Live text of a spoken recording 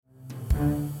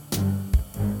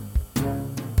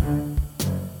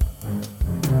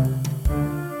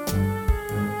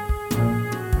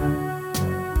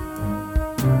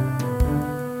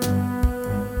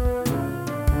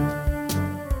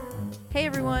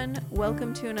everyone.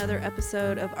 Welcome to another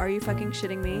episode of Are You Fucking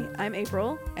Shitting Me? I'm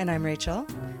April. And I'm Rachel.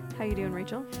 How you doing,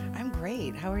 Rachel? I'm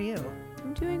great. How are you?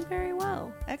 I'm doing very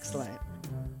well. Excellent.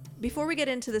 Before we get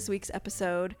into this week's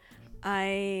episode,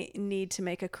 I need to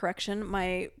make a correction.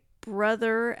 My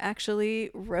brother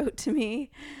actually wrote to me.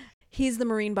 He's the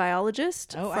marine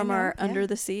biologist from our Under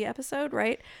the Sea episode,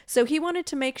 right? So he wanted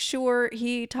to make sure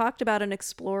he talked about an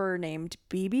explorer named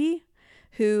Beebe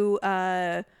who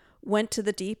went to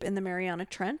the deep in the Mariana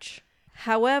Trench.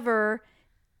 However,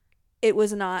 it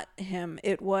was not him.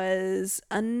 It was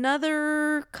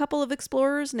another couple of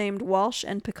explorers named Walsh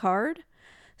and Picard.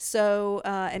 So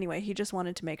anyway, he just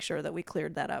wanted to make sure that we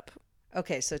cleared that up.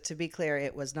 Okay, so to be clear,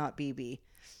 it was not BB.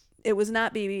 It was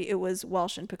not BB. It was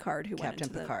Walsh and Picard who went into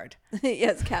Captain Picard.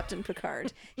 Yes, Captain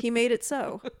Picard. He made it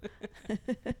so.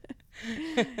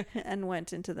 And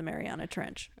went into the Mariana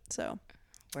Trench. So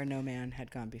where no man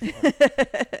had gone before.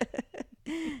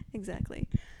 Exactly.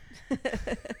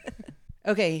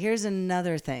 Okay, here's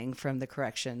another thing from the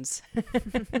corrections.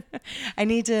 I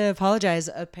need to apologize.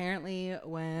 Apparently,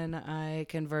 when I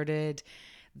converted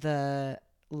the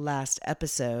last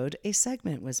episode, a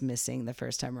segment was missing the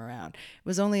first time around. It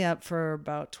was only up for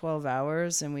about 12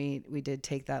 hours, and we did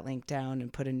take that link down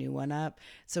and put a new one up.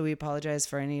 So we apologize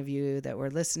for any of you that were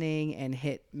listening and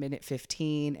hit minute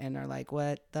 15 and are like,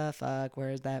 what the fuck?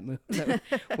 Where's that move?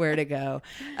 Where to go?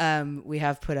 We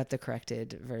have put up the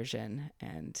corrected version,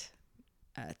 and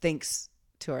thanks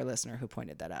to our listener who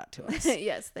pointed that out to us.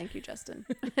 Yes, thank you, Justin.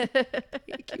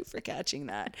 Thank you for catching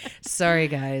that. Sorry,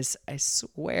 guys. I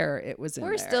swear it was in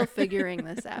there. We're still figuring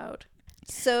this out.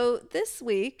 So this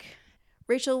week,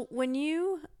 Rachel, when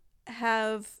you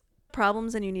have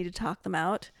problems and you need to talk them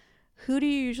out, who do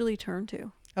you usually turn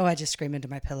to? Oh, I just scream into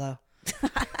my pillow.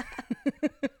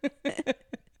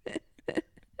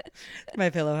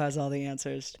 My pillow has all the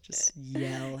answers. Just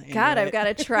yell. God, I've got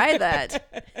to try that.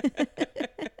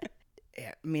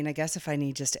 I mean, I guess if I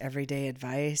need just everyday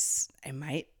advice, I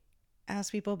might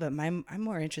ask people, but I'm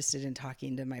more interested in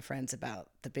talking to my friends about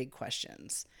the big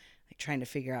questions, like trying to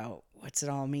figure out what's it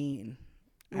all mean.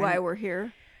 Why we're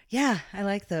here. Yeah, I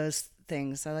like those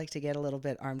things. I like to get a little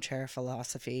bit armchair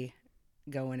philosophy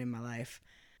going in my life.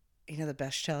 You know the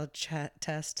best child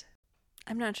test?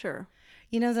 I'm not sure.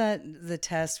 You know that the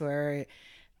test where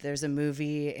there's a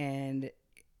movie and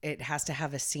it has to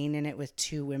have a scene in it with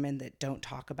two women that don't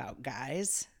talk about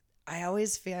guys. I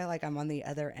always feel like I'm on the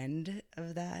other end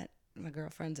of that. My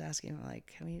girlfriend's asking,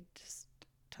 like, can we just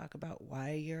talk about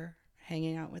why you're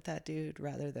hanging out with that dude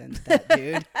rather than that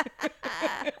dude?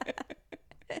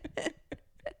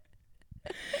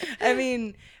 I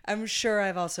mean, I'm sure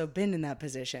I've also been in that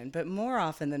position, but more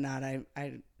often than not, I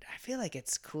feel like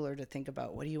it's cooler to think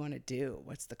about, what do you want to do?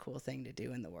 What's the cool thing to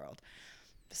do in the world?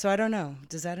 So I don't know.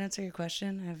 Does that answer your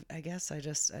question? I guess I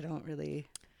don't really.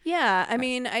 Yeah, I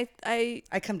mean, I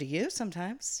come to you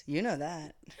sometimes. You know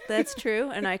that. That's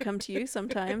true, and I come to you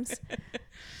sometimes.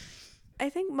 I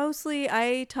think mostly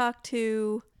I talk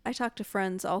to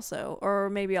friends also, or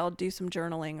maybe I'll do some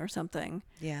journaling or something.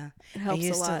 Yeah, it helps a lot. I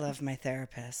used to love my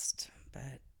therapist,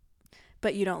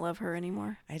 but you don't love her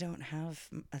anymore. I don't have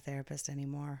a therapist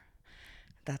anymore.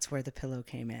 That's where the pillow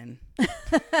came in.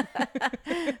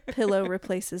 Pillow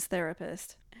replaces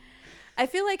therapist. I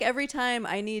feel like every time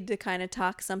I need to kind of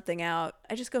talk something out,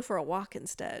 I just go for a walk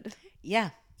instead. Yeah.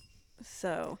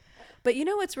 So, but you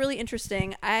know what's really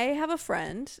interesting? I have a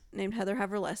friend named Heather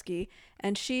Havrilesky,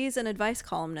 and she's an advice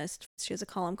columnist. She has a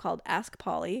column called Ask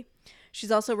Polly.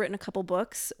 She's also written a couple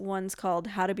books. One's called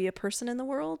How to Be a Person in the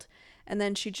World. And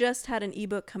then she just had an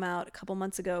ebook come out a couple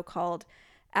months ago called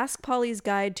Ask Polly's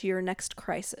Guide to Your Next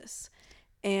Crisis.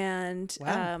 And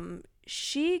wow.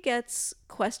 She gets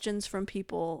questions from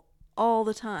people all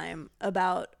the time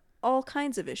about all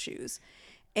kinds of issues.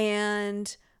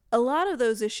 And a lot of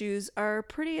those issues are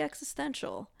pretty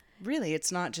existential. Really?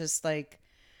 It's not just like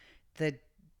the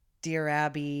Dear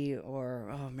Abby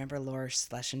or, remember Laura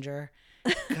Schlesinger?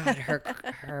 God,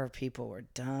 her people were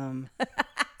dumb.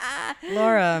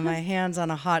 Laura, my hand's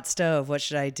on a hot stove. What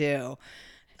should I do?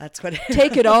 That's what.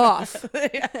 Take it off.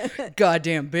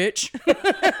 Goddamn bitch.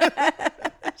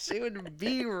 She would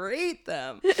berate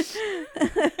them.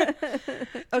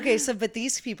 Okay, so but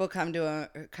these people come to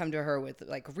her with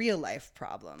like real life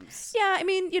problems. Yeah, I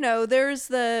mean,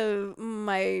 there's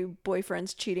my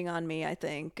boyfriend's cheating on me, I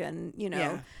think, and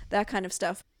that kind of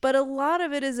stuff. But a lot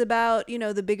of it is about,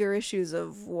 the bigger issues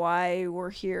of why we're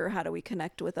here, how do we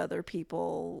connect with other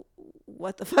people,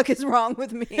 what the fuck is wrong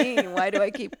with me? Why do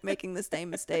I keep making the same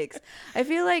mistakes? I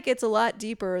feel like it's a lot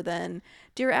deeper than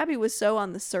Dear Abby was so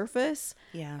on the surface.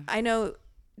 Yeah. I know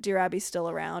Dear Abby's still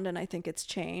around and I think it's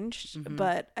changed,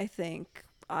 but I think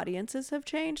audiences have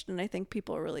changed, and I think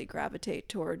people really gravitate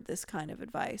toward this kind of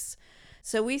advice.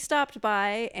 So we stopped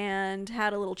by and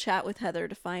had a little chat with Heather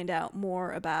to find out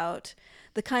more about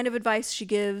the kind of advice she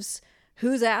gives,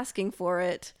 who's asking for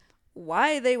it,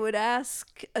 why they would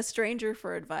ask a stranger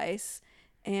for advice.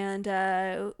 And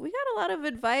we got a lot of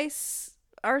advice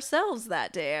ourselves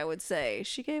that day, I would say.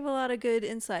 She gave a lot of good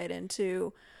insight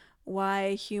into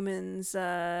why humans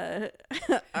are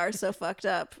so fucked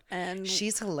up, and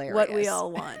she's hilarious. What we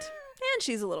all want. And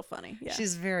she's a little funny. Yeah.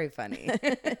 She's very funny.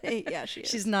 Yeah, she is.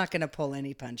 She's not going to pull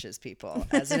any punches, people.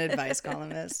 As an advice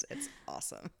columnist, it's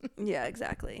awesome. Yeah,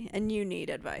 exactly. And you need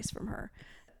advice from her.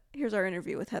 Here's our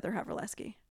interview with Heather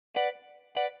Havrilesky.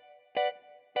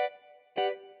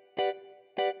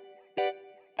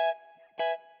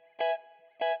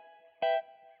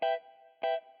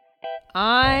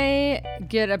 I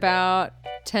get about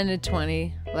 10 to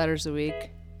 20 letters a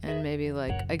week, and maybe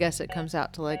I guess it comes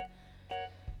out to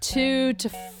 2 to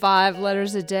 5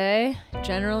 letters a day,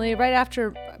 generally. Right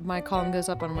after my column goes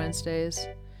up on Wednesdays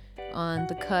on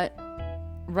The Cut,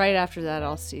 right after that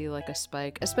I'll see a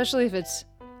spike, especially if it's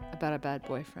about a bad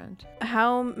boyfriend.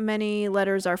 How many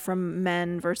letters are from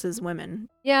men versus women?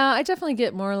 Yeah, I definitely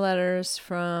get more letters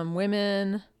from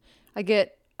women. I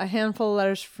get a handful of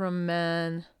letters from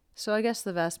men. So I guess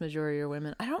the vast majority are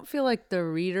women. I don't feel like the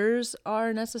readers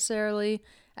are necessarily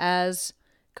as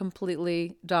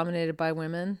completely dominated by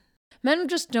women. Men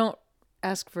just don't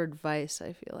ask for advice,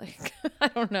 I feel like. I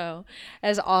don't know,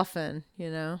 as often,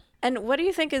 And what do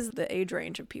you think is the age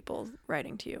range of people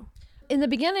writing to you? In the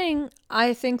beginning,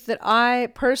 I think that I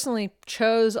personally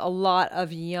chose a lot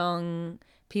of young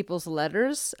people's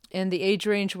letters, and the age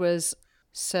range was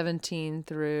 17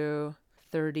 through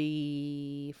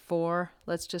 34,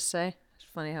 let's just say. It's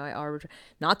funny how I arbitrate.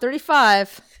 Not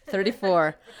 35,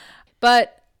 34.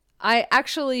 But I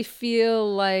actually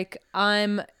feel like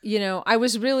I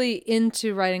was really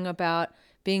into writing about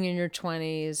being in your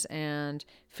 20s and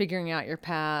figuring out your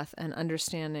path and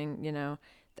understanding,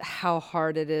 how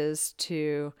hard it is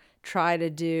to try to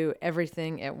do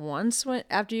everything at once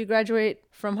after you graduate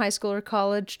from high school or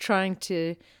college, trying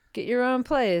to get your own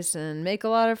place and make a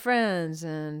lot of friends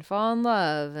and fall in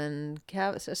love and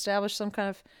establish some kind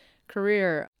of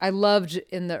career. I loved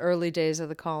in the early days of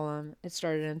the column, it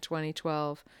started in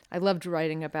 2012, I loved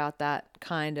writing about that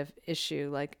kind of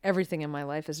issue, everything in my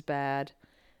life is bad.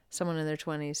 Someone in their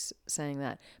 20s saying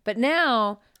that. But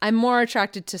now I'm more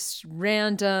attracted to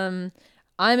random,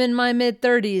 I'm in my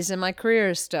mid-30s and my career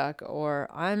is stuck, or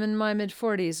I'm in my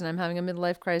mid-40s and I'm having a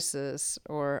midlife crisis,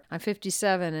 or I'm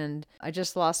 57 and I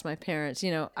just lost my parents.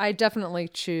 I definitely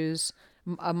choose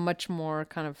a much more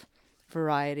kind of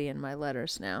variety in my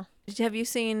letters now. Have you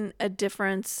seen a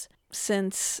difference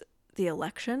since the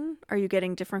election? Are you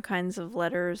getting different kinds of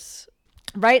letters?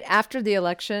 Right after the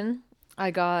election, I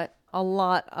got a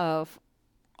lot of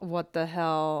what the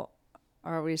hell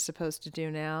are we supposed to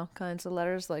do now kinds of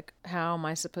letters, how am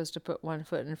I supposed to put one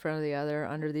foot in front of the other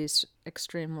under these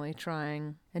extremely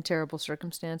trying and terrible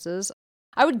circumstances.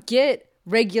 I would get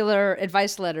regular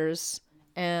advice letters,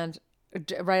 and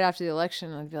right after the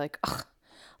election I'd be like, ugh,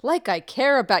 I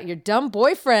care about your dumb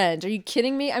boyfriend. Are you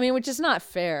kidding me? I mean, which is not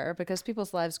fair because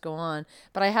people's lives go on.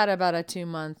 But I had about a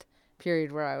 2-month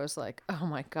period where I was like, oh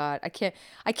my God, I can't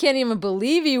even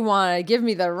believe you want to give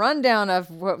me the rundown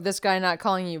of this guy not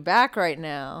calling you back right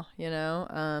now,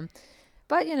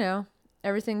 But,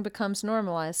 everything becomes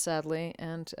normalized, sadly.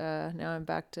 And now I'm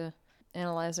back to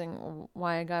analyzing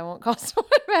why a guy won't call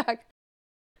someone back.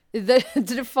 The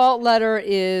default letter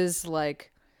is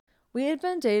we had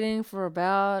been dating for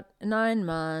about 9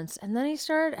 months, and then he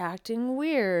started acting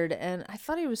weird, and I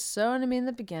thought he was so into me in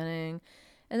the beginning.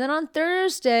 And then on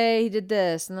Thursday, he did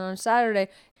this, and then on Saturday.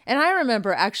 And I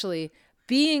remember actually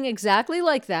being exactly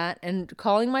like that and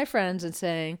calling my friends and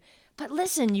saying, but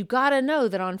listen, you got to know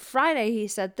that on Friday he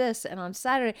said this, and on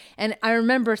Saturday. And I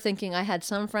remember thinking I had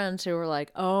some friends who were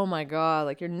like, oh my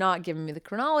God, you're not giving me the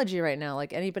chronology right now,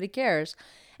 anybody cares.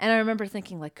 And I remember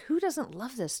thinking, who doesn't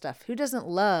love this stuff? Who doesn't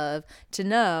love to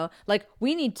know?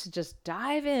 We need to just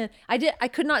dive in. I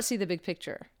could not see the big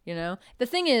picture, The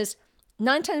thing is,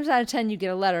 9 times out of 10, you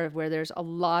get a letter where there's a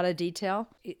lot of detail.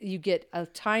 You put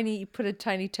a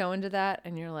tiny toe into that,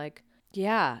 and you're like,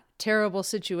 yeah, terrible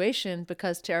situation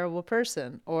because terrible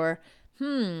person. Or,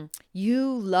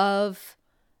 you love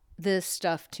this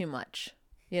stuff too much.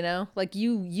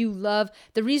 You love,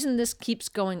 the reason this keeps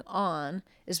going on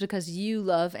is because you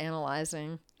love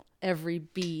analyzing every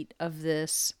beat of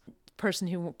this person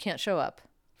who can't show up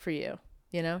for you.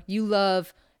 You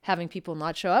love having people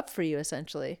not show up for you,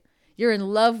 essentially. You're in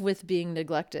love with being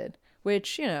neglected,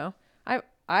 which, I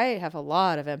I have a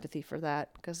lot of empathy for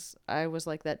that because I was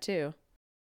like that too.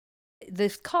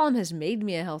 This column has made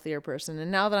me a healthier person.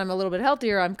 And now that I'm a little bit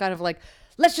healthier, I'm kind of like,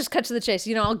 let's just cut to the chase.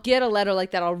 I'll get a letter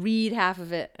like that. I'll read half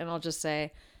of it and I'll just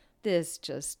say,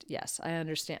 yes, I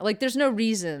understand. Like, there's no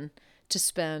reason to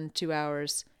spend 2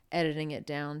 hours editing it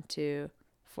down to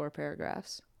 4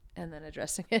 paragraphs and then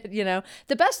addressing it.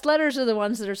 The best letters are the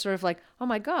ones that are sort of like, oh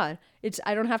my God,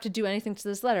 I don't have to do anything to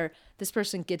this letter. This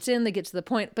person gets in, they get to the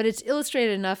point, but it's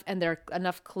illustrated enough and there are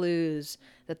enough clues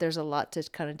that there's a lot to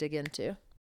kind of dig into.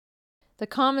 The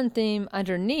common theme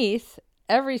underneath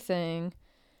everything,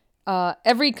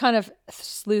 every kind of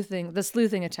the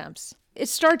sleuthing attempts. It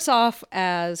starts off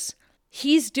as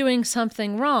he's doing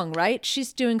something wrong, right?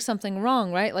 She's doing something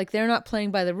wrong, right? Like they're not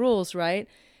playing by the rules, right?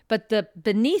 But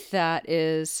beneath that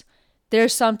is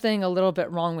there's something a little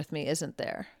bit wrong with me, isn't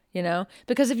there?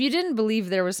 Because if you didn't believe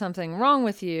there was something wrong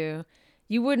with you,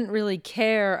 you wouldn't really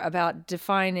care about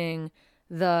defining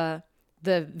the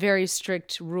very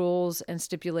strict rules and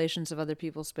stipulations of other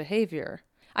people's behavior.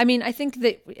 I mean, I think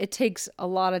that it takes a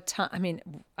lot of time. I mean,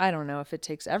 I don't know if it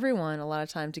takes everyone a lot of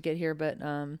time to get here, but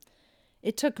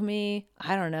it took me,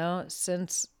 I don't know,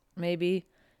 since maybe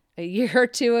a year or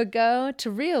two ago to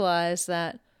realize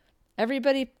that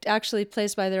everybody actually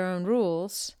plays by their own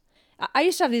rules. I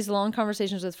used to have these long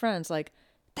conversations with friends like,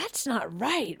 that's not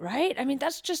right? I mean,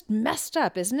 that's just messed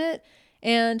up, isn't it?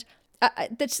 And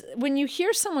that's when you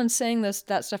hear someone saying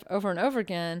that stuff over and over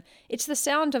again, it's the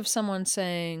sound of someone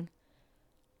saying,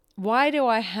 why do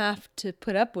I have to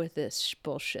put up with this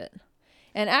bullshit?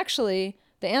 And actually,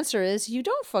 the answer is you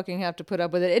don't fucking have to put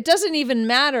up with it. It doesn't even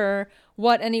matter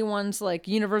what anyone's like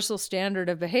universal standard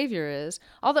of behavior is.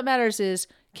 All that matters is,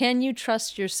 can you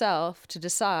trust yourself to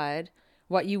decide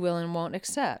what you will and won't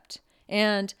accept?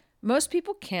 And most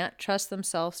people can't trust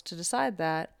themselves to decide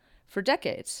that for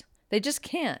decades. They just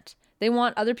can't. They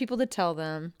want other people to tell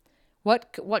them,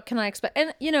 what can I expect?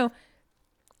 And,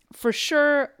 for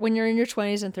sure, when you're in your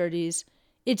 20s and 30s,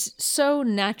 it's so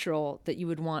natural that you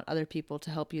would want other people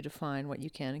to help you define what you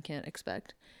can and can't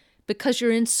expect because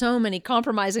you're in so many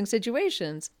compromising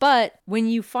situations. But when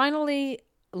you finally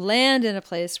land in a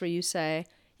place where you say,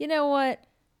 you know what,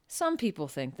 some people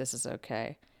think this is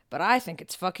okay, but I think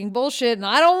it's fucking bullshit and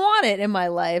I don't want it in my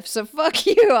life, so fuck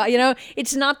you.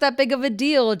 It's not that big of a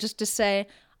deal just to say,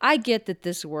 I get that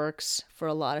this works for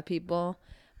a lot of people,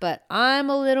 but I'm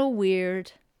a little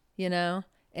weird,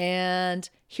 and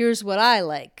here's what I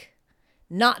like.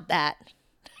 Not that.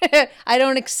 I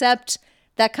don't accept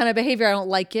that kind of behavior. I don't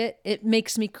like it. It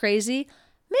makes me crazy.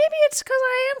 Maybe it's because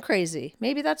I am crazy.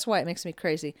 Maybe that's why it makes me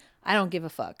crazy. I don't give a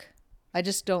fuck. I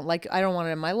just don't like it. I don't want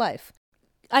it in my life.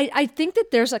 I think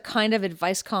that there's a kind of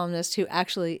advice columnist who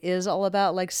actually is all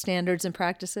about like standards and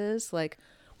practices. Like,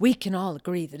 we can all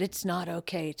agree that it's not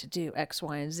okay to do X,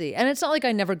 Y, and Z. And it's not like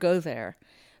I never go there.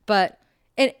 But,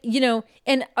 and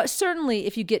certainly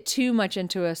if you get too much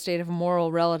into a state of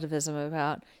moral relativism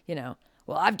about,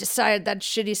 well, I've decided that's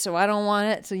shitty, so I don't want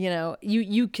it. So,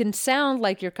 you can sound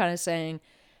like you're kind of saying,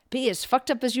 be as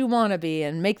fucked up as you want to be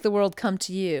and make the world come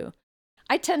to you.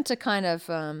 I tend to kind of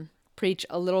preach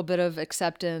a little bit of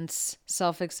acceptance,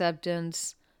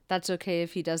 self-acceptance. That's okay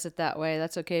if he does it that way.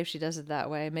 That's okay if she does it that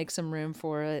way. Make some room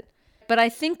for it. But I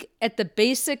think at the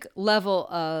basic level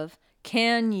of,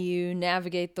 can you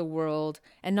navigate the world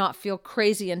and not feel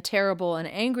crazy and terrible and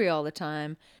angry all the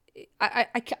time?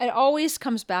 It always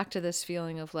comes back to this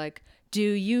feeling of like, do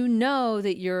you know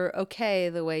that you're okay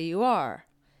the way you are?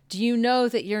 Do you know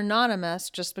that you're not a mess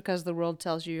just because the world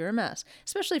tells you you're a mess?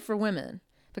 Especially for women,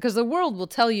 because the world will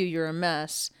tell you you're a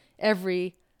mess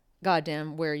every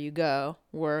goddamn where you go,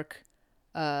 work,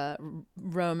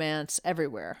 romance,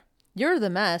 everywhere. You're the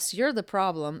mess. You're the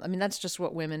problem. I mean, that's just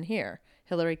what women hear.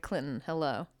 Hillary Clinton,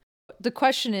 hello. The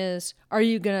question is, are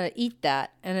you going to eat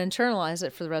that and internalize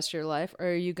it for the rest of your life? Or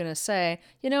are you going to say,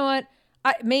 you know what?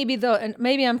 Maybe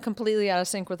I'm completely out of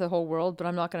sync with the whole world, but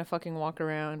I'm not going to fucking walk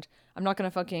around. I'm not going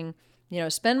to fucking,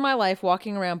 spend my life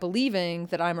walking around believing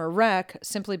that I'm a wreck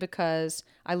simply because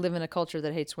I live in a culture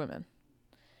that hates women.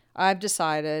 I've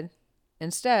decided,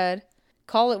 instead,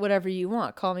 call it whatever you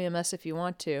want. Call me a mess if you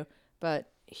want to,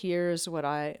 but here's what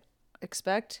I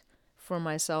expect for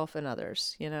myself and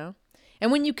others,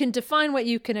 And when you can define what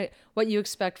you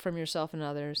expect from yourself and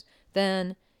others,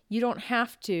 then you don't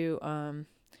have to, I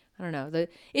don't know.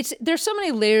 There's so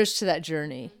many layers to that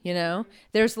journey,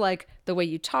 There's like the way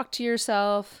you talk to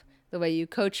yourself, the way you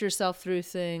coach yourself through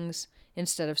things,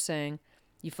 instead of saying,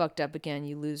 you fucked up again,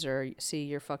 you loser. See,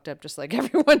 you're fucked up just like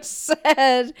everyone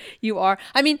said you are.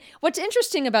 I mean, what's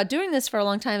interesting about doing this for a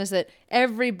long time is that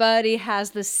everybody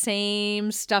has the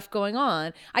same stuff going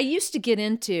on. I used to get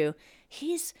into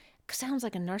he's sounds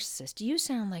like a narcissist. You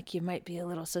sound like you might be a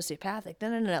little sociopathic.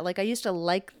 No. Like I used to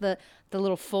like the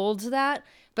little folds of that,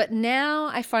 but now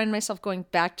I find myself going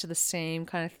back to the same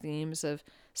kind of themes of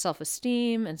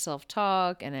self-esteem and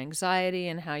self-talk and anxiety,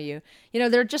 and how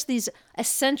they're just these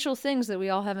essential things that we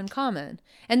all have in common.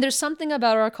 And there's something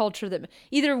about our culture that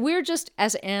either we're just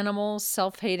as animals,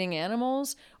 self-hating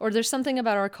animals, or there's something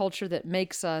about our culture that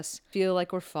makes us feel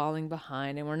like we're falling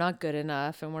behind and we're not good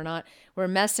enough and we're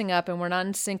messing up and we're not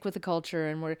in sync with the culture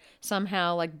and we're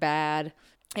somehow like bad.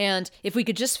 And if we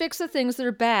could just fix the things that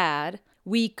are bad,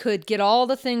 we could get all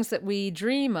the things that we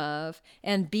dream of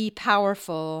and be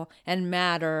powerful and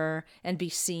matter and be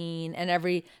seen, and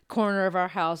every corner of our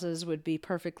houses would be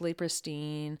perfectly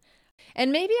pristine.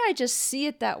 And maybe I just see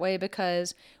it that way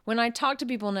because when I talk to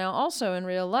people now also in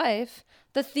real life,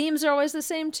 the themes are always the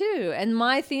same too. And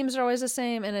my themes are always the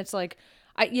same. And it's like,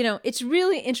 it's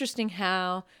really interesting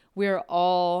how we're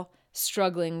all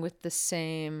struggling with the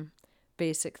same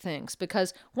basic things,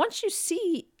 because once you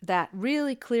see that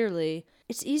really clearly,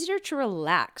 it's easier to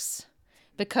relax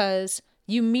because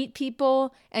you meet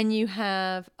people and you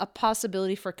have a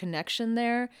possibility for connection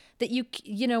there that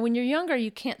when you're younger,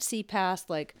 you can't see past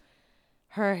like,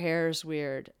 her hair's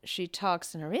weird. She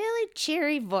talks in a really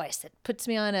cheery voice that puts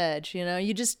me on edge.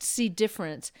 You just see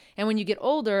difference. And when you get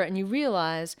older and you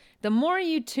realize, the more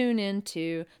you tune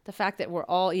into the fact that we're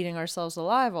all eating ourselves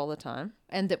alive all the time,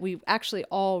 and that we actually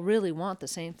all really want the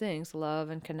same things, love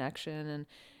and connection,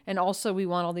 and also we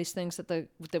want all these things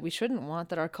that we shouldn't want,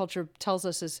 that our culture tells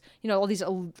us is, all these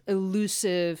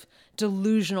elusive,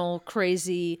 delusional,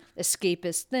 crazy,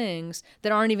 escapist things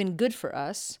that aren't even good for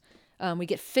us. We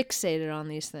get fixated on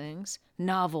these things,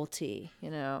 novelty,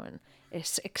 and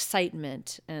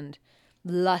excitement and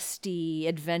lusty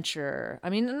adventure.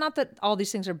 I mean, not that all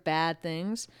these things are bad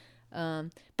things,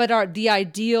 but the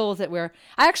ideal that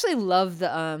I actually love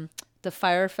the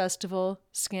Fire Festival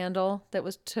scandal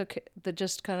that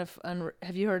just kind of,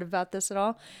 have you heard about this at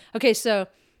all? Okay, so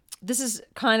this is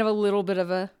kind of a little bit of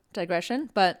a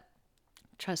digression, but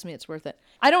trust me, it's worth it.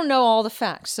 I don't know all the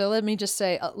facts, so let me just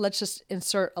say, let's just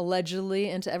insert allegedly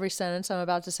into every sentence I'm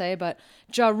about to say, but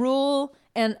Ja Rule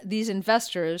and these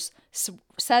investors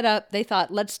set up, they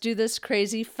thought, let's do this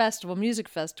crazy music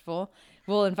festival.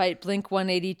 We'll invite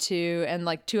Blink-182 and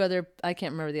like two other, I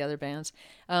can't remember the other bands,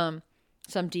 some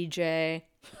DJ,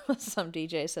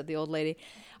 said the old lady.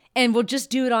 And we'll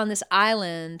just do it on this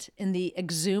island in the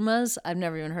Exumas. I've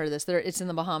never even heard of this. It's in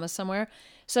the Bahamas somewhere.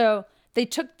 So they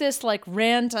took this like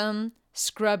random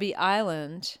scrubby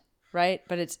island, right?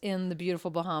 But it's in the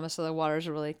beautiful Bahamas, so the waters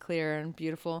are really clear and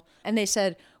beautiful. And they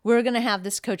said, we're going to have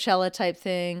this Coachella type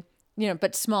thing,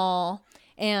 but small.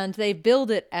 And they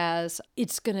build it as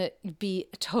it's going to be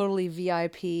totally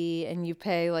VIP, and you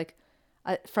pay like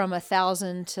from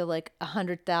 1,000 to like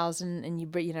 100,000, and you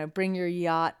bring your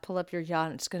yacht, pull up your yacht,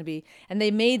 and it's going to be. And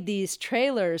they made these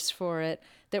trailers for it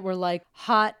that were like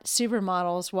hot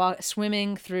supermodels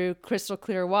swimming through crystal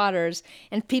clear waters,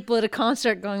 and people at a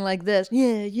concert going like this,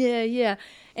 yeah.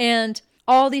 And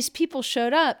all these people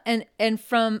showed up, and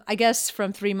from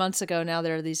 3 months ago now,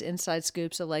 there are these inside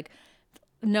scoops of like,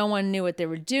 no one knew what they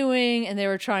were doing, and they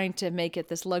were trying to make it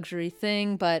this luxury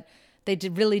thing, but they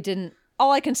really didn't.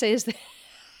 All I can say is that,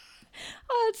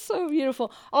 oh, it's so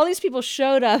beautiful. All these people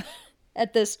showed up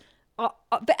at this,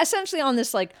 essentially on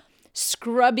this like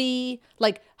scrubby,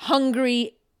 like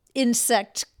hungry,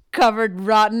 insect-covered,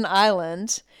 rotten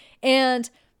island, and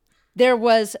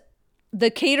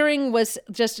the catering was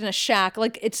just in a shack.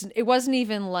 Like it wasn't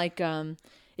even like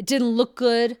it didn't look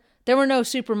good. There were no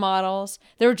supermodels.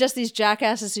 There were just these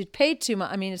jackasses who'd paid too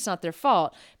much. I mean, it's not their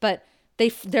fault, but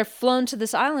they're flown to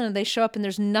this island and they show up and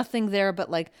there's nothing there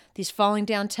but like these falling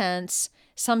down tents,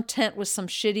 some tent with some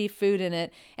shitty food in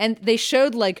it, and they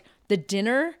showed like the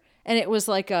dinner, and it was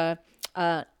like a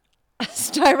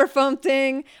styrofoam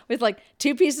thing with like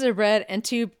 2 pieces of bread and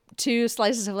two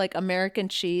slices of like American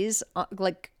cheese,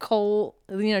 like coal,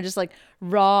 just like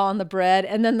raw on the bread,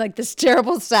 and then like this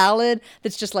terrible salad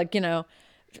that's just like,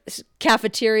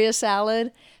 cafeteria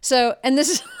salad. So, and this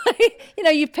is like,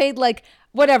 you paid like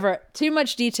whatever, too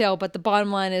much detail, but the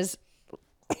bottom line is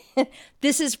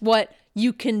this is what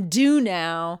you can do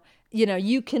now.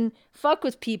 You can fuck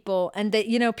with people, and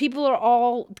that, people are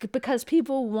all, because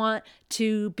people want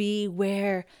to be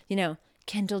where,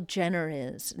 Kendall Jenner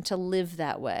is, and to live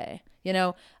that way.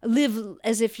 Live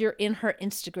as if you're in her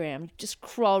Instagram. Just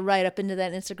crawl right up into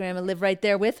that Instagram and live right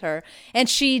there with her. And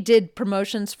she did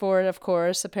promotions for it, of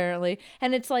course, apparently.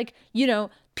 And it's like,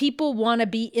 people want to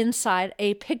be inside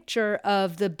a picture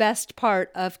of the best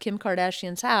part of Kim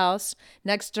Kardashian's house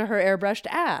next to her airbrushed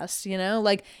ass, you know?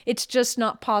 Like, it's just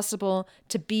not possible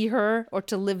to be her or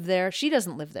to live there. She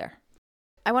doesn't live there.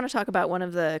 I want to talk about one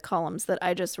of the columns that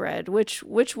I just read, which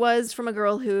was from a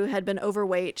girl who had been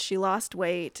overweight. She lost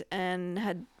weight and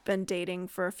had been dating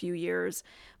for a few years,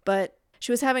 but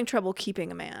she was having trouble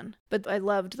keeping a man. But I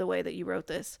loved the way that you wrote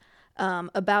this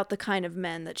about the kind of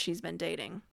men that she's been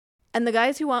dating. And the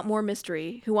guys who want more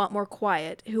mystery, who want more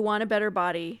quiet, who want a better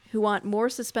body, who want more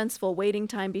suspenseful waiting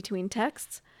time between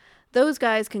texts, those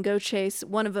guys can go chase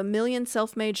one of a million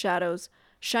self-made shadows,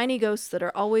 shiny ghosts that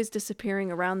are always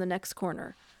disappearing around the next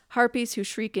corner, harpies who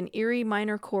shriek in eerie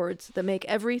minor chords that make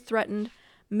every threatened,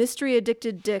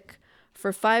 mystery-addicted dick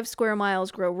for 5 square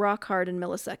miles grow rock hard in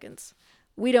milliseconds.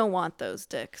 We don't want those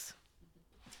dicks.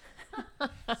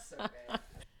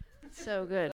 So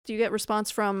good. Do you get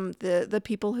response from the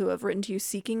people who have written to you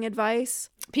seeking advice?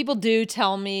 People do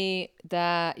tell me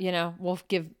that, you know,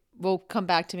 will come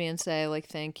back to me and say, like,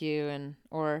 thank you,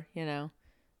 or, you know,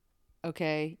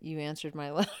 okay, you answered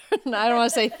my letter. I don't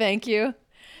want to say thank you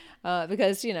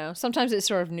because, you know, sometimes it's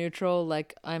sort of neutral.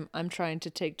 Like, I'm trying to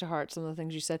take to heart some of the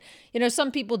things you said. You know,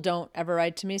 some people don't ever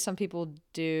write to me. Some people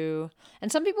do.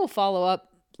 And some people follow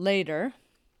up later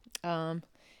and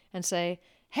say,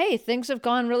 hey, things have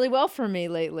gone really well for me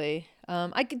lately.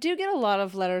 I do get a lot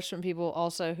of letters from people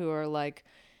also who are like,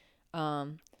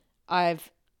 I've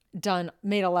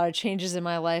made a lot of changes in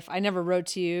my life. I never wrote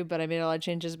to you, but I made a lot of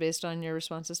changes based on your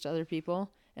responses to other people,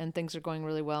 and things are going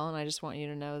really well, and I just want you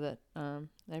to know that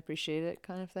I appreciate it,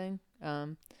 kind of thing.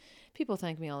 People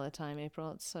thank me all the time,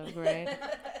 April. It's so great.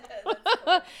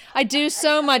 I do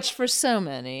so much for so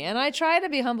many, and I try to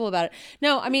be humble about it.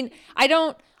 No, I mean,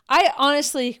 I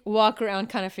honestly walk around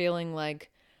kind of feeling like,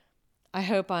 I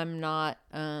hope I'm not,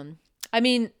 I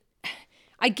mean,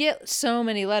 I get so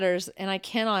many letters and I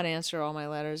cannot answer all my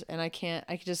letters, and I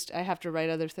have to write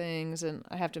other things, and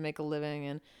I have to make a living,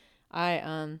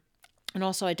 and and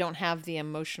also I don't have the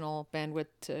emotional bandwidth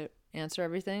to answer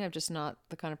everything. I'm just not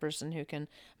the kind of person who can,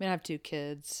 I mean, I have 2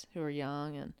 kids who are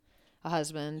young and a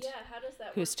husband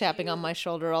who's tapping on my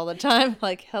shoulder all the time.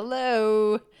 Like,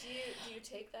 hello. Do you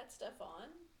take that stuff on?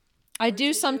 I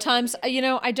do sometimes. You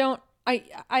know,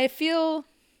 I feel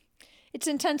it's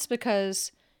intense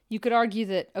because you could argue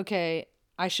that, okay,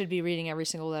 I should be reading every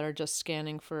single letter, just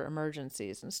scanning for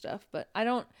emergencies and stuff. But I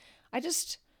don't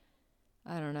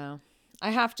know. I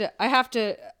have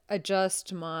to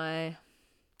adjust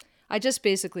I just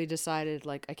basically decided,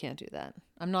 like, I can't do that.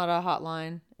 I'm not a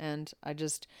hotline, and I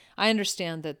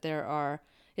understand that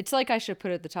it's like I should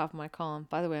put it at the top of my column.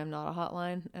 By the way, I'm not a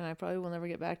hotline, and I probably will never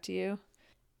get back to you.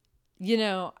 You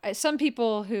know, some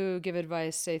people who give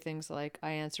advice say things like,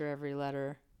 I answer every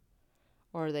letter,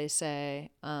 or they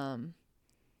say, I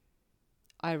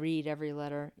read every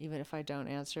letter, even if I don't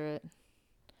answer it.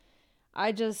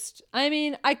 I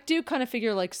do kind of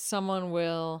figure like someone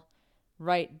will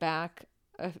write back.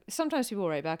 Sometimes people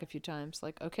write back a few times,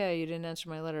 like, okay, you didn't answer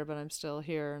my letter, but I'm still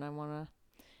here, and I want to,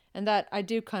 and that I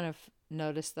do kind of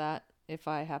notice that if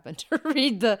I happen to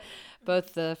read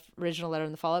both the original letter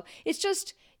and the follow-up. It's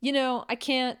just, you know,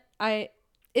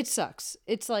 it sucks.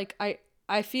 It's like,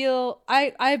 I feel,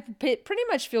 I pretty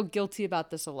much feel guilty about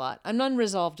this a lot. I'm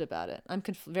unresolved about it. I'm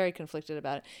very conflicted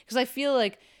about it because I feel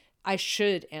like I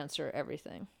should answer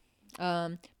everything.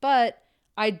 But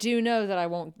I do know that I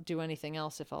won't do anything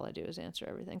else if all I do is answer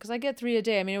everything, because I get 3 a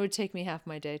day. I mean, it would take me half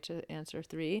my day to answer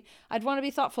 3. I'd want to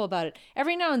be thoughtful about it.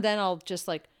 Every now and then I'll just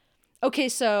like, okay,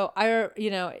 so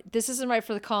this isn't right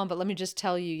for the column, but let me just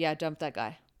tell you, yeah, dump that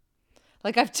guy.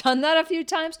 Like, I've done that a few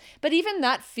times, but even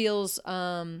that feels,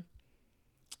 people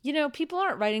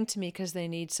aren't writing to me because they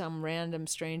need some random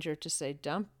stranger to say,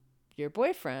 dump your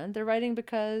boyfriend. They're writing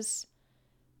because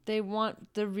they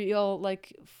want the real,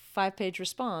 like, 5-page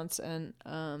response. And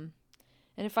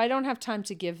if I don't have time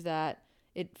to give that,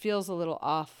 it feels a little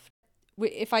off.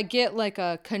 If I get like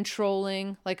a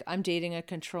controlling, like I'm dating a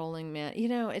controlling man,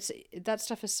 that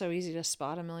stuff is so easy to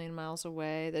spot a million miles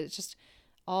away, that it's just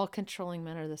all controlling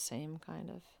men are the same kind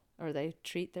of, or they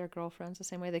treat their girlfriends the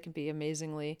same way. They can be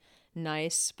amazingly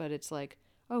nice, but it's like,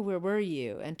 oh, where were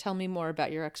you? And tell me more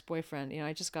about your ex-boyfriend.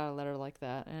 I just got a letter like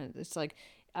that. And it's like,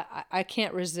 I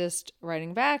can't resist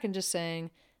writing back and just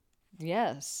saying,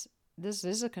 yes, this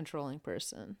is a controlling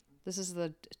person. This is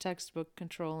the textbook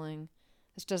controlling.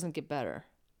 This doesn't get better.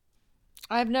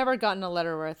 I've never gotten a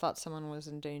letter where I thought someone was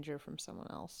in danger from someone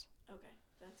else. Okay,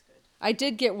 that's good. I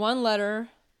did get one letter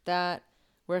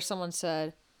where someone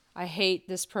said, I hate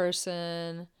this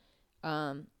person.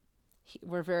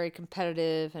 we're very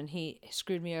competitive, and he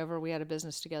screwed me over. We had a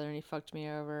business together, and he fucked me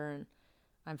over, and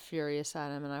I'm furious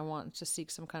at him, and I want to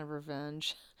seek some kind of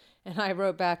revenge. And I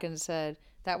wrote back and said,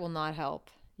 that will not help.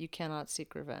 You cannot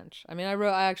seek revenge. I mean,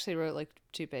 I actually wrote like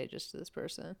 2 pages to this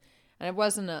person. And it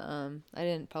wasn't I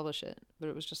didn't publish it, but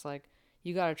it was just like,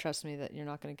 you got to trust me that you're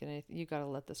not going to get anything. You got to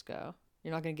let this go.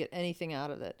 You're not going to get anything out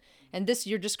of it. And this,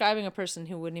 you're describing a person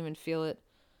who wouldn't even feel it,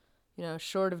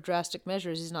 short of drastic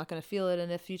measures. He's not going to feel it.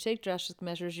 And if you take drastic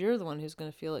measures, you're the one who's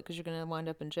going to feel it because you're going to wind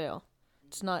up in jail.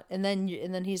 It's not, and then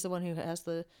he's the one who has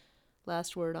the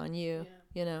last word on you,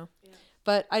 Yeah.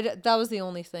 But that was the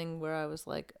only thing where I was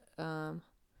like, I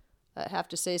have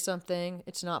to say something.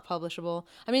 It's not publishable.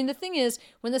 I mean, the thing is,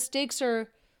 when the stakes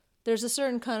there's a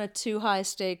certain kind of too high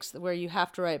stakes where you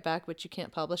have to write back, but you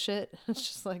can't publish it. It's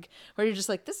just like, where you're just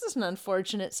like, this is an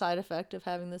unfortunate side effect of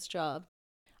having this job.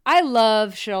 I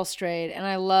love Cheryl Strayed, and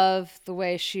I love the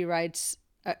way she writes,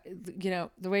 the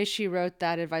way she wrote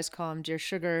that advice column, Dear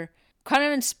Sugar, kind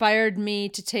of inspired me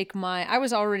to take I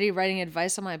was already writing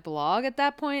advice on my blog at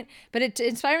that point, but it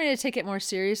inspired me to take it more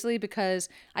seriously because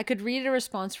I could read a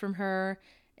response from her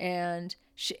and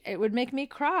it would make me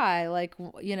cry. Like,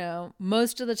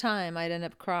 most of the time I'd end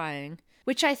up crying,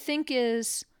 which I think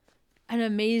is an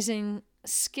amazing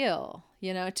skill,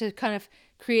 to kind of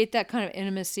create that kind of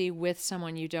intimacy with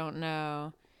someone you don't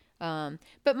know.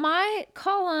 But my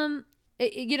column,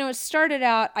 it started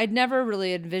out, I'd never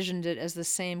really envisioned it as the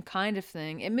same kind of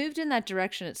thing. It moved in that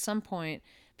direction at some point,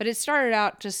 but it started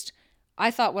out just,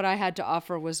 I thought what I had to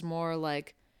offer was more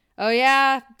like, oh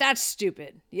yeah, that's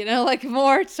stupid. Like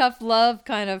more tough love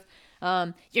kind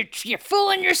of, you're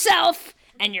fooling yourself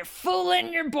and you're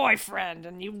fooling your boyfriend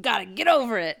and you've got to get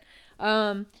over it.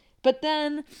 But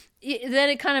then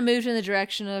it kind of moved in the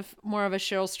direction of more of a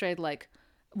Cheryl Strayed, like,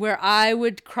 where I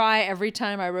would cry every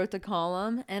time I wrote the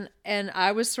column. And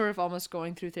I was sort of almost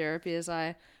going through therapy as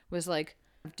I was like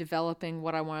developing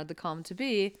what I wanted the column to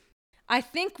be. I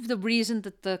think the reason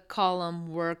that the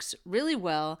column works really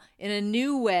well in a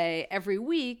new way every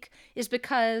week is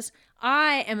because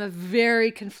I am a very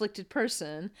conflicted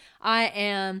person. I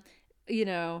am,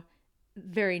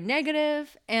 very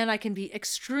negative, and I can be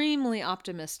extremely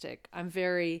optimistic. I'm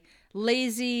very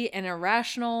lazy and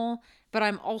irrational, but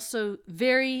I'm also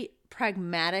very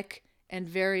pragmatic and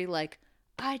very like,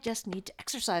 I just need to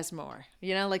exercise more,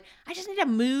 like I just need to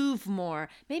move more.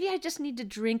 Maybe I just need to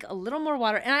drink a little more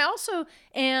water. And I also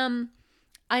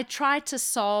I try to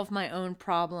solve my own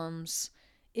problems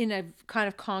in a kind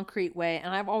of concrete way.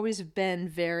 And I've always been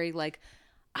very like,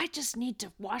 I just need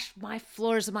to wash my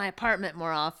floors of my apartment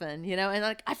more often, and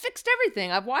like I fixed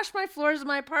everything. I've washed my floors of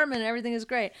my apartment and everything is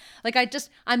great. Like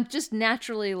I'm just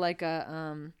naturally like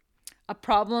a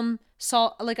problem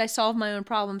like I solve my own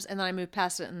problems and then I move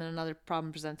past it and then another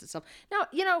problem presents itself.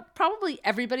 Now, probably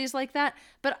everybody's like that,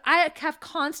 but I have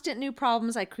constant new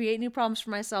problems. I create new problems for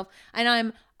myself,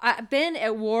 and I've been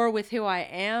at war with who I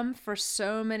am for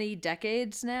so many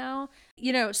decades now.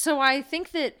 So I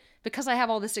think that because I have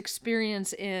all this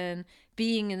experience in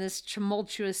being in this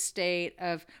tumultuous state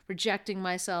of rejecting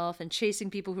myself and chasing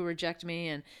people who reject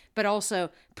me, but also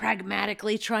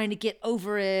pragmatically trying to get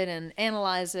over it and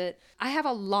analyze it, I have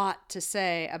a lot to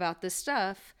say about this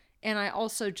stuff. And I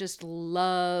also just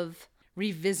love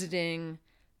revisiting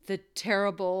the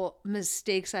terrible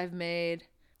mistakes I've made.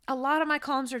 A lot of my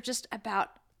columns are just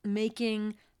about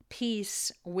making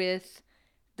peace with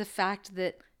the fact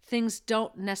that things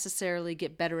don't necessarily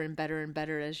get better and better and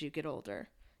better as you get older,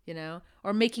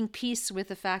 or making peace with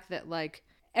the fact that like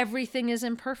everything is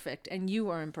imperfect and you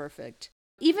are imperfect.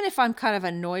 Even if I'm kind of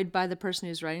annoyed by the person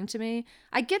who's writing to me,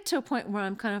 I get to a point where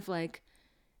I'm kind of like,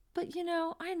 but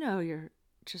I know you're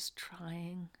just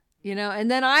trying, and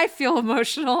then I feel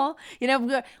emotional,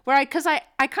 because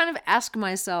I kind of ask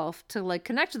myself to like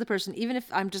connect to the person, even if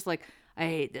I'm just like, I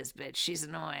hate this bitch, she's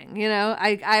annoying,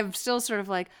 I'm still sort of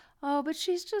like, oh, but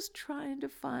she's just trying to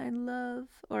find love,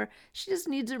 or she just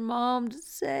needs her mom to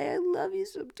say, I love you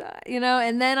sometimes,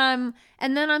 and then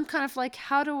I'm kind of like,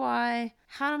 how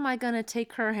am I going to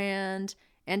take her hand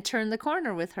and turn the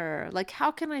corner with her? Like,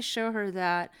 how can I show her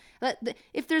that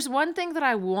if there's one thing that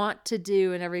I want to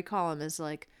do in every column is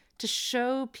like to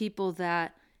show people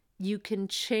that you can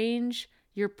change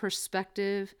your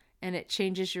perspective and it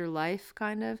changes your life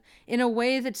kind of in a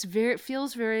way that's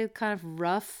feels very kind of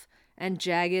rough and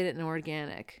jagged and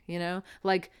organic,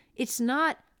 like it's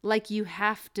not like you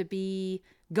have to be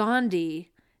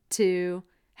Gandhi to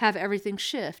have everything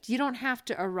shift. You don't have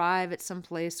to arrive at some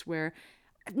place where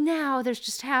now there's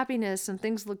just happiness and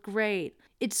things look great.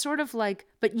 It's sort of like,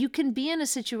 but you can be in a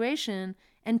situation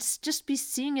and just be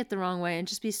seeing it the wrong way and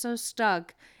just be so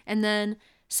stuck and then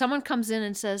someone comes in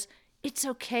and says, it's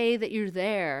okay that you're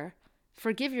there,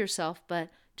 forgive yourself, but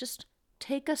just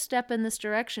take a step in this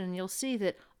direction and you'll see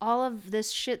that all of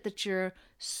this shit that you're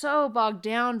so bogged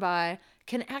down by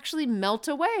can actually melt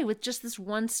away with just this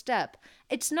one step.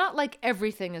 It's not like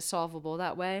everything is solvable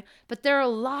that way, but there are a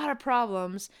lot of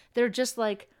problems. They're just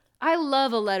like, I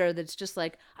love a letter that's just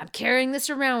like, I'm carrying this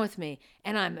around with me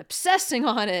and I'm obsessing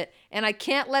on it and I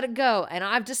can't let it go. And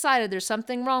I've decided there's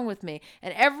something wrong with me.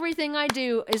 And everything I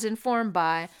do is informed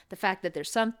by the fact that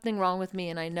there's something wrong with me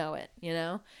and I know it, you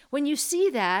know? When you see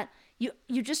that,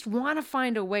 you just want to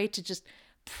find a way to just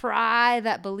pry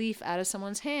that belief out of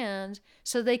someone's hand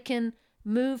so they can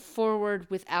move forward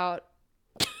without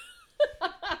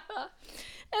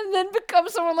and then become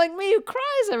someone like me who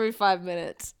cries every 5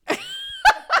 minutes.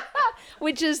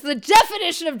 Which is the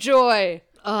definition of joy.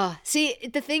 See,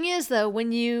 the thing is though,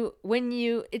 when you,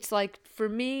 it's like for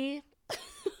me,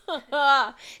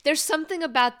 there's something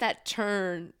about that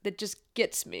turn that just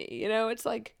gets me, you know? It's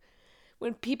like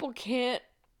when people can't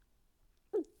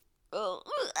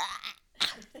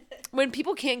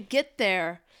get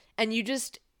there and you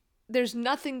just, there's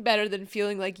nothing better than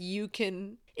feeling like you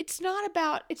can, it's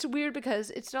weird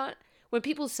because it's not, when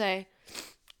people say,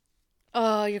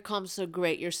 oh, your column's so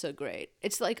great, you're so great.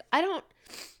 It's like,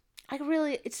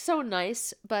 it's so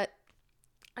nice, but,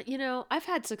 you know, I've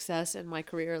had success in my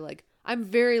career. Like, I'm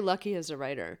very lucky as a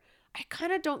writer. I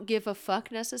kind of don't give a fuck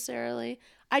necessarily.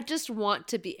 I just want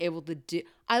to be able to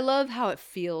I love how it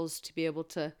feels to be able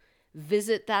to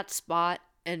visit that spot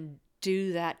and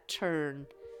do that turn,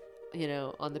 you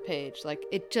know, on the page. Like,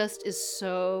 it just is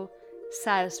so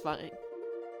satisfying.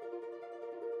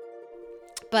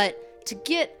 But to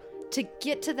get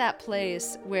to that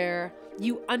place where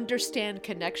you understand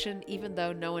connection even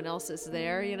though no one else is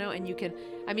there, you know, and you can,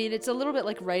 I mean, it's a little bit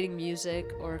like writing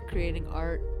music or creating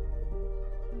art.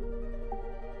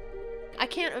 I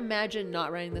can't imagine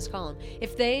not writing this column.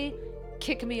 If they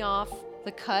kick me off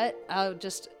the cut, I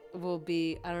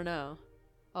don't know.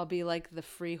 I'll be like the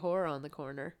free whore on the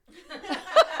corner. Who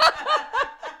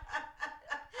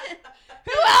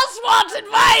else wants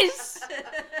advice?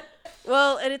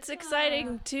 Well, and it's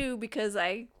exciting too because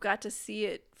I got to see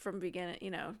it from beginning,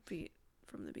 you know,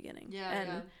 from the beginning. Yeah,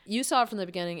 and you saw it from the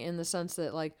beginning in the sense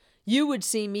that like you would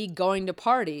see me going to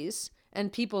parties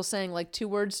and people saying like 2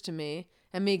 words to me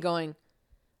and me going,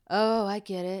 "Oh, I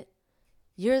get it.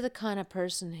 You're the kind of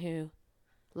person who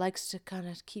likes to kind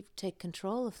of take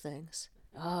control of things.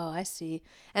 Oh, I see."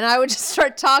 And I would just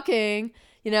start talking,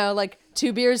 you know, like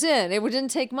 2 beers in. It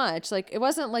didn't take much. Like, it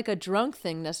wasn't like a drunk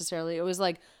thing necessarily. It was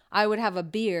like I would have a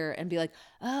beer and be like,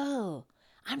 "Oh,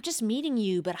 I'm just meeting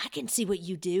you, but I can see what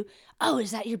you do. Oh,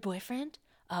 is that your boyfriend?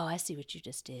 Oh, I see what you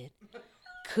just did.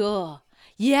 Cool.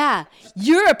 Yeah,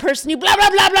 you're a person who blah, blah,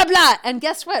 blah, blah, blah." And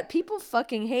guess what? People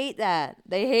fucking hate that.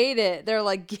 They hate it. They're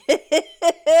like,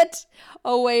 "Get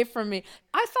away from me."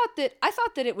 I thought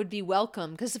that it would be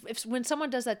welcome because if when someone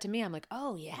does that to me, I'm like,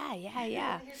 "Oh,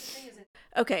 yeah.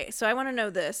 Okay, so I want to know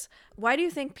this. Why do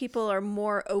you think people are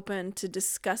more open to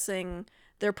discussing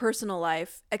their personal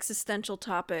life, existential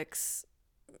topics,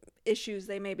 issues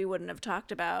they maybe wouldn't have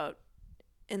talked about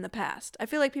in the past? I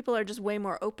feel like people are just way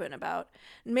more open about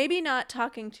maybe not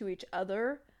talking to each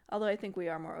other, although I think we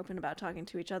are more open about talking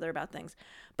to each other about things,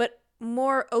 but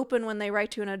more open when they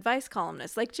write to an advice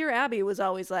columnist. Like Dear Abby was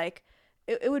always like,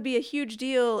 it would be a huge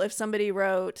deal if somebody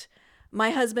wrote,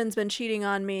 "My husband's been cheating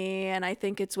on me and I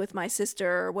think it's with my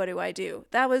sister. What do I do?"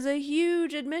 That was a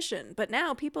huge admission. But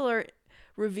now people are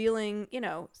revealing, you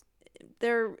know,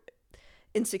 their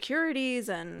insecurities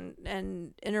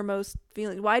and innermost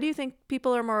feelings. Why do you think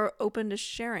people are more open to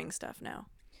sharing stuff now?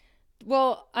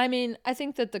 Well, I mean, I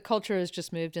think that the culture has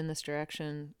just moved in this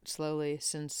direction slowly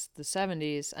since the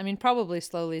 70s. I mean, probably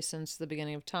slowly since the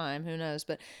beginning of time. Who knows?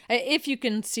 But if you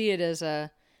can see it as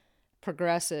a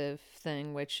progressive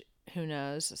thing, which who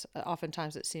knows?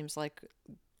 Oftentimes it seems like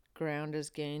ground is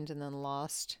gained and then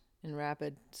lost in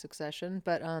rapid succession.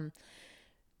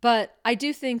 But I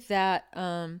do think that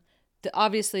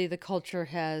obviously the culture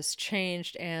has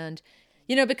changed, and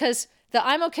you know, because the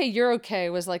 "I'm okay, you're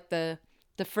okay" was like the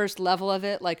first level of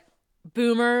it. Like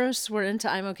boomers were into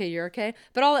 "I'm okay, you're okay,"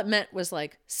 but all it meant was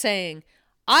like saying,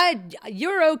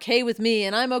 "You're okay with me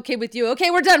and I'm okay with you. Okay,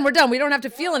 we're done. We don't have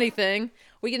to feel anything.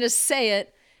 We can just say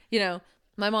it." You know,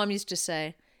 my mom used to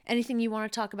say, "Anything you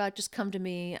want to talk about, just come to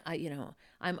me.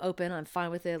 I'm open. I'm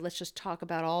fine with it. Let's just talk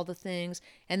about all the things."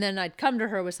 And then I'd come to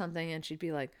her with something and she'd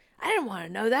be like, "I didn't want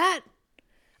to know that.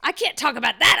 I can't talk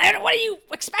about that. What do you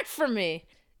expect from me?"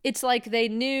 It's like they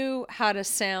knew how to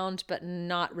sound, but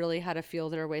not really how to feel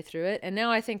their way through it. And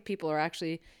now I think people are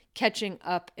actually catching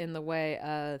up in the way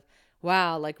of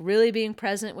wow, like really being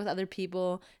present with other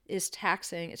people is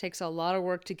taxing. It takes a lot of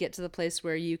work to get to the place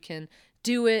where you can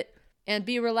do it and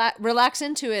be relax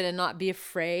into it and not be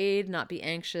afraid, not be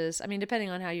anxious. I mean, depending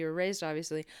on how you were raised,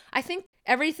 obviously. I think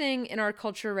everything in our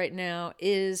culture right now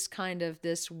is kind of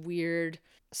this weird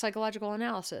psychological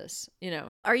analysis, you know.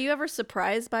 Are you ever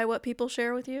surprised by what people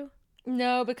share with you?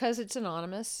 No, because it's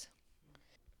anonymous.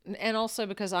 And also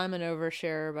because I'm an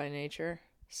oversharer by nature.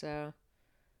 So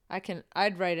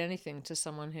I'd write anything to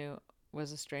someone who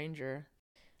was a stranger.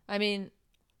 I mean,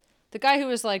 the guy who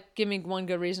was like, give me one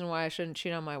good reason why I shouldn't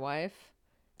cheat on my wife,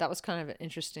 that was kind of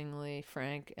interestingly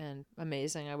frank and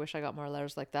amazing. I wish I got more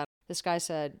letters like that. This guy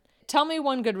said, tell me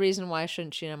one good reason why I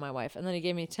shouldn't cheat on my wife. And then he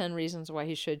gave me 10 reasons why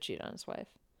he should cheat on his wife.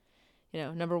 You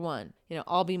know, number one,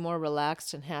 I'll be more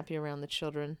relaxed and happy around the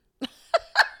children.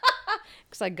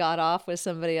 Because I got off with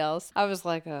somebody else. I was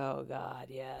like, oh God,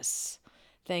 yes.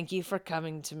 Thank you for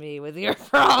coming to me with your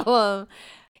problem.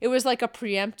 It was like a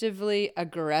preemptively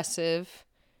aggressive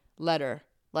letter.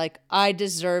 Like, I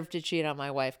deserve to cheat on my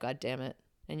wife, God damn it.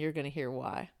 And you're going to hear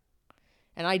why.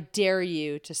 And I dare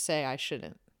you to say I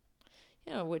shouldn't.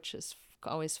 Which is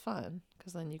always fun.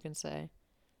 Because then you can say,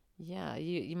 yeah,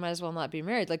 you might as well not be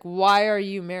married. Like, why are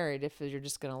you married if you're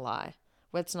just going to lie?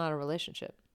 Well, it's not a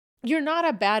relationship. You're not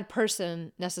a bad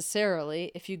person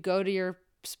necessarily if you go to your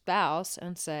spouse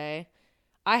and say,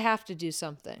 I have to do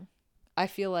something. I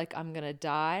feel like I'm going to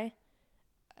die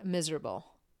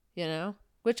miserable,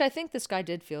 which I think this guy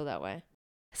did feel that way.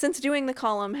 Since doing the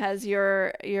column, has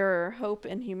your hope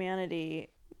in humanity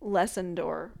lessened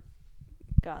or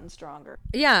gotten stronger?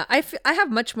 Yeah, I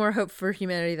have much more hope for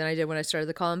humanity than I did when I started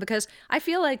the column, because I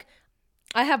feel like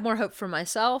I have more hope for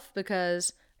myself,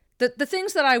 because the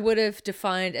things that I would have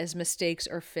defined as mistakes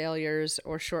or failures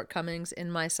or shortcomings in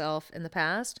myself in the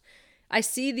past, I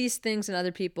see these things in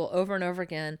other people over and over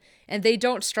again, and they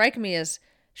don't strike me as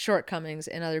shortcomings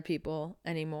in other people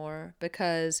anymore,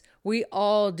 because we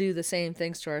all do the same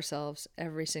things to ourselves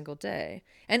every single day.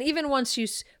 And even once you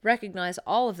recognize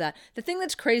all of that, the thing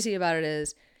that's crazy about it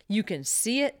is you can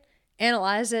see it,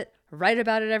 analyze it, write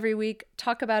about it every week,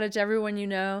 talk about it to everyone you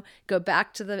know, go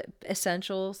back to the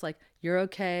essentials, like, you're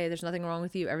okay, there's nothing wrong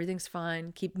with you, everything's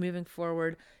fine, keep moving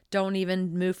forward. Don't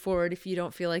even move forward if you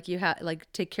don't feel like you have,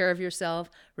 take care of yourself,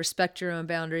 respect your own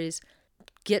boundaries.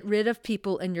 Get rid of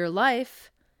people in your life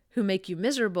who make you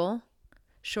miserable,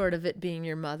 short of it being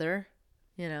your mother,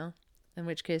 in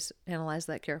which case analyze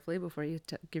that carefully before you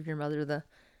give your mother the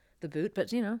boot.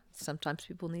 But, sometimes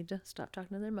people need to stop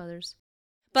talking to their mothers.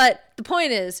 But the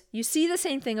point is, you see the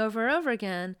same thing over and over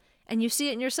again, and you see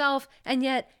it in yourself, and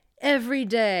yet every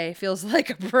day feels like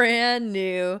a brand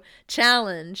new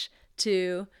challenge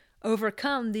to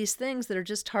overcome these things that are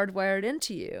just hardwired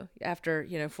into you after,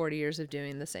 40 years of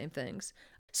doing the same things.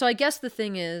 So I guess the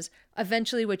thing is,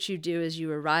 eventually what you do is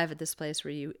you arrive at this place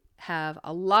where you have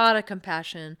a lot of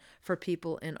compassion for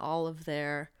people in all of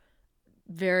their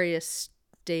various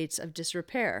states of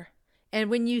disrepair. And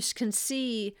when you can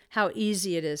see how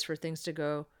easy it is for things to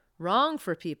go wrong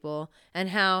for people, and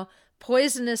how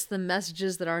poisonous the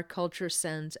messages that our culture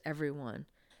sends everyone,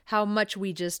 how much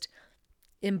we just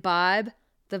imbibe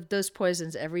those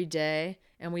poisons every day,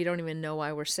 and we don't even know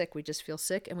why we're sick. We just feel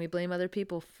sick, and we blame other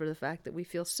people for the fact that we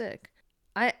feel sick.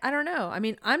 I don't know. I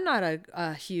mean, I'm not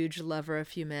a huge lover of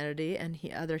humanity and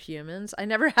other humans. I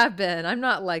never have been. I'm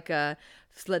not like a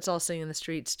let's all sing in the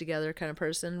streets together kind of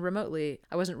person remotely.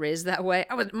 I wasn't raised that way.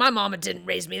 My mama didn't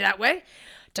raise me that way,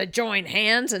 to join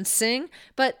hands and sing.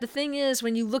 But the thing is,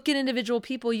 when you look at individual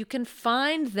people, you can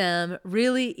find them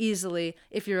really easily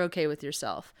if you're okay with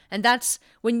yourself. And that's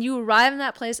when you arrive in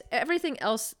that place, everything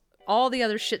else, all the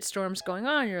other shitstorms going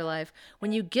on in your life,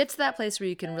 when you get to that place where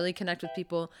you can really connect with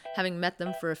people, having met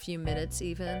them for a few minutes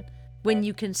even, when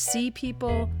you can see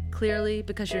people clearly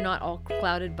because you're not all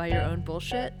clouded by your own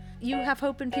bullshit, you have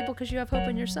hope in people because you have hope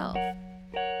in yourself.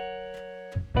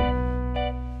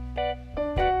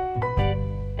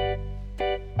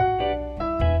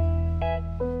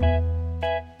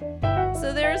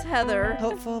 So there's Heather.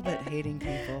 Hopeful but hating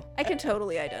people. I can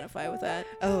totally identify with that.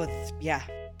 Oh, yeah.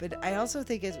 But I also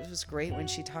think it was great when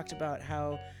she talked about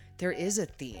how there is a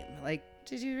theme. Like,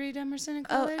 did you read Emerson in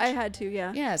college? Oh, I had to,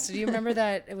 yeah. Yeah. So do you remember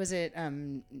that? Was it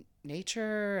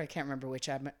Nature? I can't remember which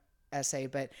essay,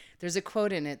 but there's a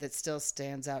quote in it that still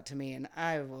stands out to me, and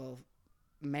I will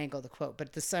mangle the quote.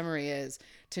 But the summary is,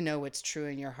 to know what's true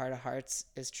in your heart of hearts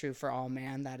is true for all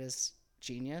man. That is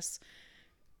genius.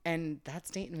 And that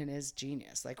statement is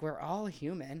genius. Like, we're all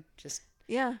human, just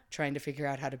trying to figure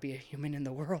out how to be a human in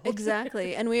the world.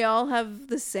 Exactly. And we all have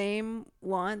the same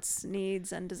wants,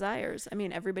 needs, and desires. I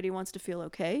mean, everybody wants to feel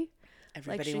okay.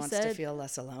 Everybody wants to feel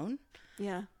less alone.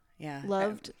 Yeah. Yeah.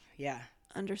 Loved. Yeah.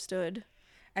 Understood.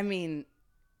 I mean,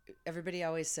 everybody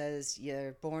always says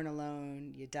you're born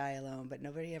alone, you die alone, but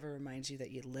nobody ever reminds you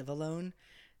that you live alone.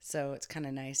 So it's kind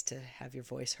of nice to have your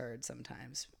voice heard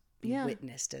sometimes, be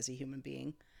witnessed as a human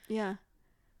being. Yeah.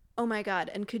 Oh my God.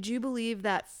 And could you believe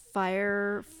that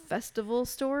fire festival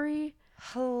story?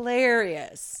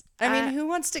 Hilarious. I mean, who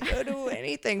wants to go to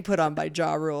anything put on by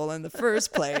Ja Rule in the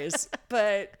first place?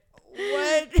 But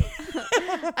what?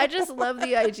 I just love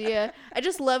the idea. I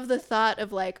just love the thought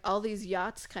of like all these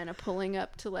yachts kind of pulling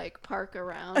up to like park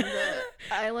around the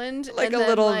island. Like and a then,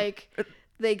 little. Like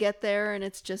they get there and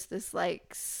it's just this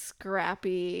like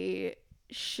scrappy,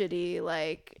 shitty,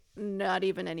 like not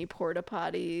even any porta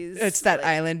potties. It's that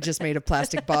island just made of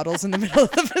plastic bottles in the middle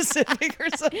of the Pacific or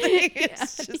something.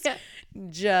 It's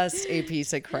just a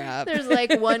piece of crap. There's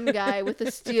like one guy with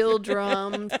a steel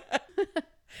drum.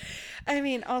 I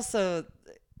mean, also,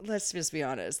 let's just be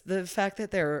honest. The fact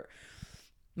that they're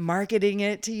marketing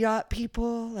it to yacht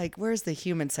people, like, where's the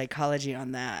human psychology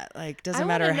on that? Like, doesn't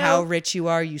matter how rich you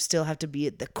are, you still have to be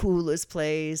at the coolest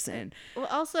place. And well,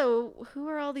 also, who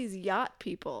are all these yacht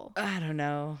people? I don't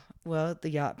know. Well, the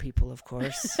yacht people, of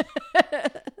course.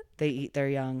 They eat their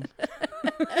young.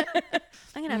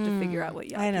 I'm gonna have to figure out what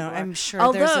yacht people are. I'm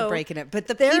sure there's a break in it. But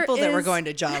the people that were going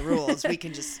to Ja Rules, we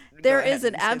can just there is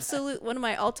an absolute one of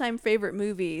my all-time favorite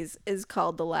movies is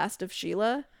called The Last of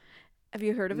Sheila. Have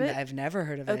you heard of it? I've never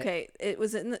heard of it. Okay,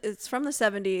 it's from the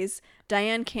 70s.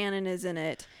 Diane Cannon is in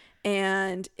it,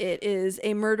 and it is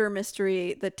a murder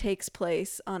mystery that takes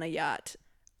place on a yacht.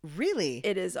 Really?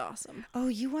 It is awesome. Oh,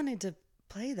 you wanted to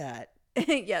play that?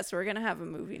 Yes, we're gonna have a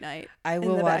movie night. I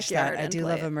will watch that. I do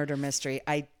love a murder mystery.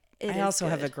 I also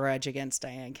have a grudge against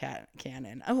Diane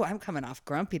Cannon. Oh, I'm coming off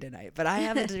grumpy tonight, but I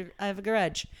have a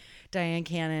grudge. Diane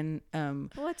Cannon.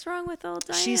 What's wrong with old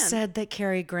Diane? She said that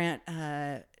Cary Grant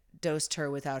dosed her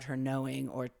without her knowing,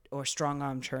 or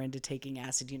strong-armed her into taking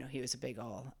acid. You know, he was a big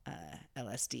old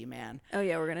LSD man. Oh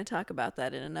yeah, we're gonna talk about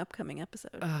that in an upcoming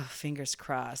episode. Oh, fingers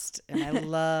crossed. And I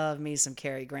love me some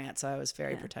Cary Grant, so I was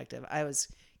very protective. I was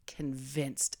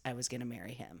convinced I was going to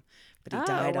marry him, but he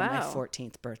died on my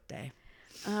 14th birthday.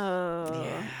 Oh,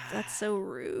 yeah. That's so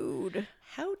rude.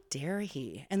 How dare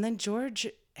he? And then George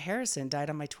Harrison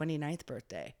died on my 29th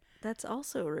birthday. That's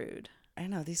also rude. I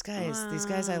know, these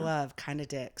guys I love, kind of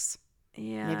dicks.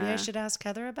 Yeah. Maybe I should ask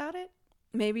Heather about it?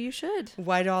 Maybe you should.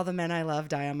 Why do all the men I love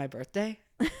die on my birthday?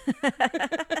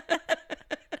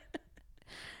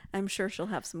 I'm sure she'll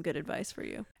have some good advice for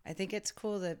you. I think it's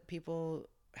cool that people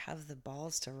have the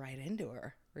balls to write into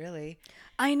her, really.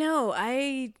 I know.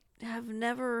 I have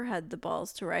never had the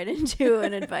balls to write into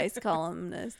an advice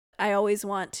columnist. I always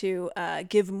want to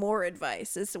give more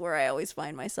advice. This is where I always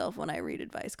find myself when I read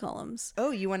advice columns.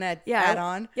 Oh, you want to add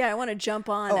on? Yeah, I want to jump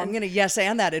on. Oh, I'm going to yes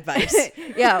and that advice.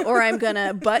 Yeah, or I'm going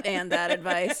to butt and that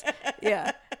advice.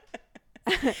 Yeah.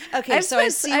 Okay, so I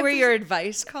see where your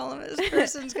advice columnist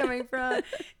person's coming from.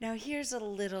 Now here's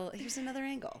another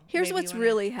angle. Here's what's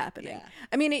really happening. Yeah.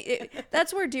 I mean,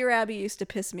 that's where Dear Abby used to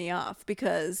piss me off,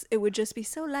 because it would just be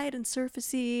so light and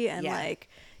surfacey and like,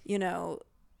 you know,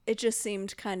 it just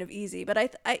seemed kind of easy. But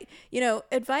I you know,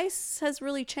 advice has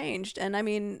really changed. And I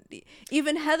mean,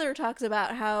 even Heather talks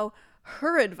about how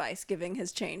her advice giving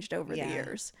has changed over the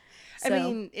years. So, I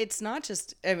mean, it's not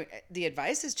just, the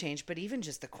advice has changed, but even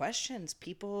just the questions,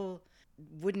 people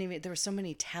wouldn't even, there were so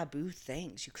many taboo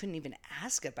things. You couldn't even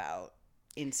ask about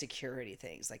insecurity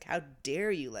things. Like, how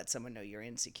dare you let someone know you're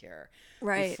insecure?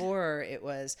 Right. Before it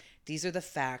was, these are the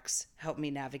facts, help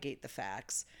me navigate the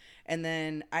facts. And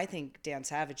then I think Dan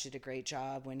Savage did a great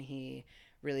job when he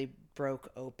really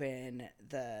broke open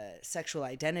the sexual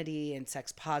identity and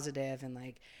sex positive and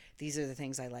like, these are the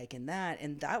things I like in that.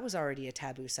 And that was already a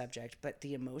taboo subject, but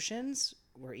the emotions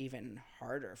were even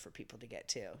harder for people to get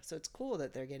to. So it's cool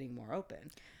that they're getting more open.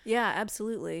 Yeah,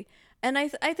 absolutely. And I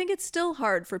think it's still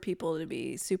hard for people to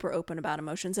be super open about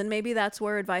emotions. And maybe that's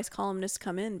where advice columnists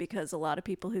come in, because a lot of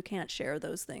people who can't share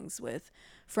those things with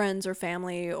friends or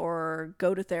family or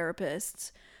go to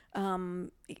therapists,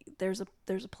 there's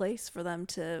a place for them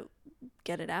to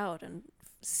get it out and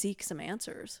seek some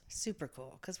answers. Super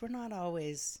cool, because we're not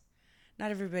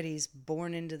everybody's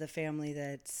born into the family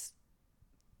that's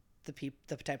the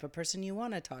type of person you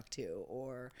want to talk to,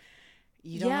 or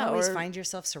you don't always find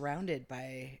yourself surrounded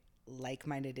by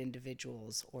like-minded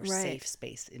individuals or safe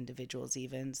space individuals.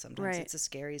 Even sometimes it's a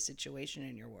scary situation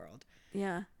in your world.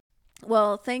 Yeah.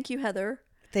 Well, thank you, Heather.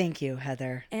 Thank you,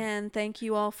 Heather. And thank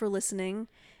you all for listening.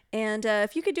 And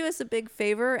if you could do us a big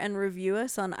favor and review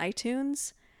us on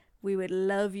iTunes, we would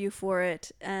love you for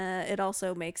it. It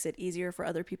also makes it easier for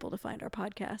other people to find our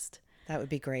podcast. That would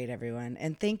be great, everyone.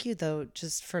 And thank you, though,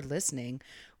 just for listening.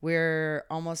 We're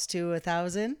almost to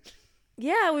 1,000.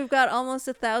 Yeah, we've got almost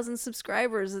 1,000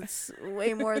 subscribers. It's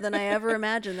way more than I ever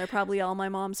imagined. They're probably all my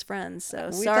mom's friends. So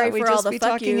sorry for all the fuck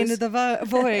talking yous. into the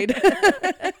void.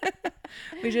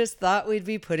 We just thought we'd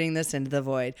be putting this into the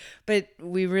void. But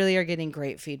we really are getting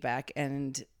great feedback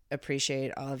and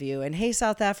appreciate all of you. And hey,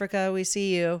 South Africa, we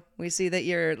see you. We see that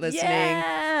you're listening.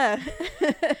 Yeah.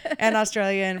 And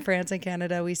Australia and France and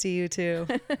Canada, we see you too.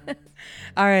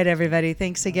 All right, everybody.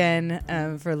 Thanks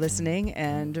again for listening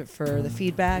and for the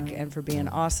feedback and for being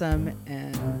awesome.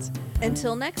 And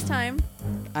until next time,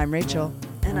 I'm Rachel.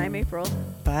 And I'm April.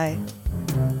 Bye.